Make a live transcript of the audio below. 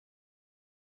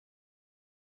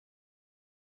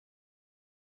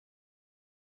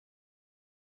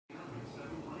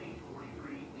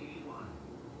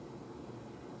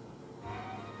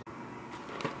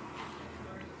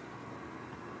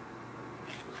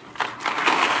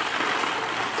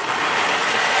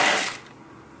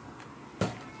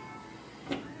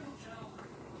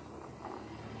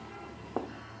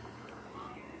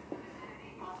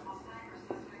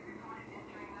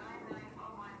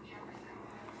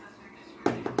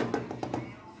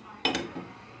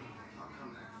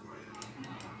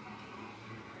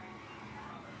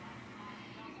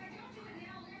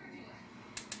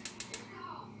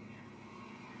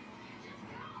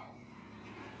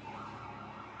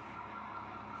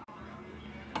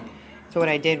So what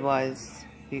I did was,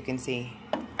 you can see,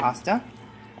 pasta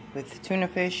with tuna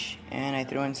fish, and I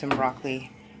threw in some broccoli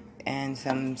and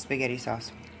some spaghetti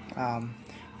sauce.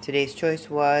 Today's choice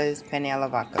was penne alla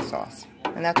vodka sauce,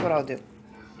 and that's what I'll do.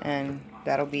 And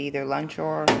that'll be either lunch,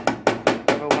 or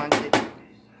whoever wants it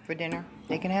for dinner,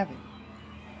 they can have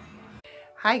it.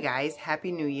 Hi guys,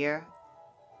 Happy New Year.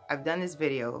 I've done this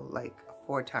video like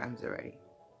 4 times already.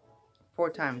 4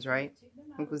 times, right?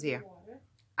 Look who's here.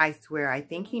 I swear, I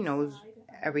think he knows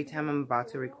every time I'm about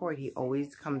to record. He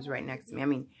always comes right next to me. I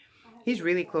mean, he's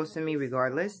really close to me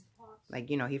regardless. Like,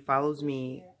 you know, he follows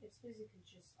me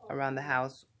around the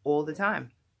house all the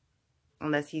time.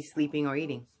 Unless he's sleeping or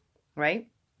eating. Right?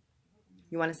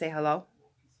 You want to say hello?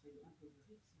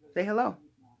 Say hello.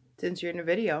 Since you're in the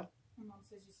video.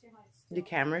 You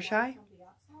camera shy?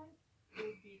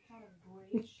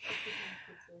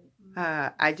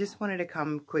 I just wanted to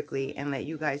come quickly and let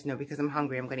you guys know, because I'm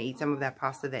hungry. I'm going to eat some of that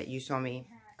pasta that you saw me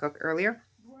cook earlier.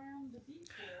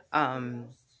 To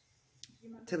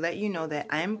let you know that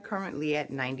I'm currently at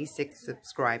 96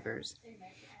 subscribers.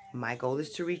 My goal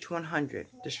is to reach 100.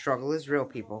 The struggle is real,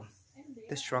 people.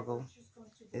 The struggle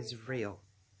is real.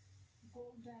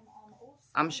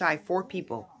 I'm shy 4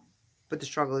 people, but the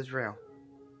struggle is real.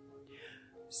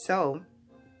 So,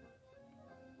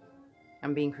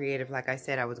 I'm being creative like I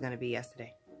said I was going to be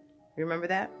yesterday. Remember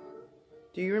that?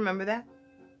 Do you remember that?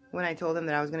 When I told them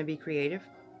that I was going to be creative?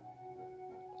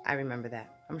 I remember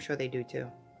that. I'm sure they do too.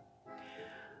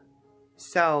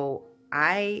 So,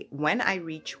 when I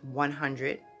reach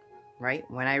 100, right?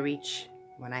 When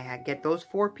I get those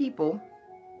 4 people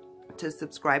to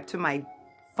subscribe to my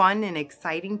fun and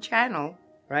exciting channel,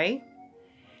 right?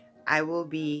 I will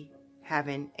be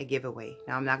having a giveaway.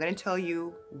 Now, I'm not going to tell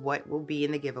you what will be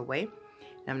in the giveaway.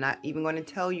 I'm not even going to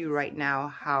tell you right now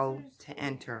how to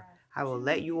enter. I will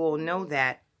let you all know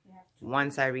that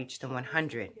once I reach the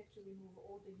 100.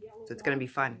 So it's going to be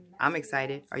fun. I'm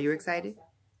excited. Are you excited?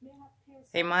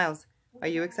 Hey, Miles, are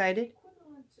you excited?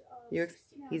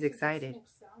 He's excited.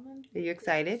 Are you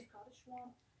excited?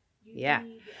 Yeah.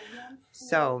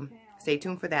 So stay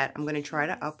tuned for that. I'm going to try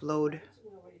to upload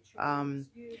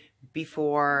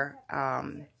before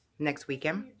next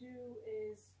weekend,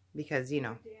 because, you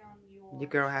know, your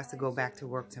girl has to go back to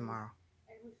work tomorrow.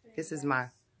 This is my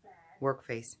work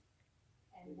face.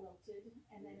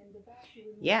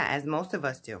 Yeah, as most of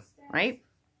us do, right?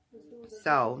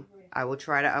 So I will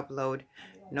try to upload,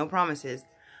 no promises,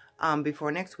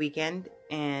 before next weekend,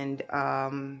 and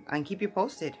keep you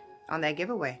posted on that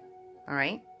giveaway. All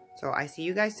right? So I see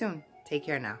you guys soon. Take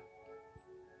care now.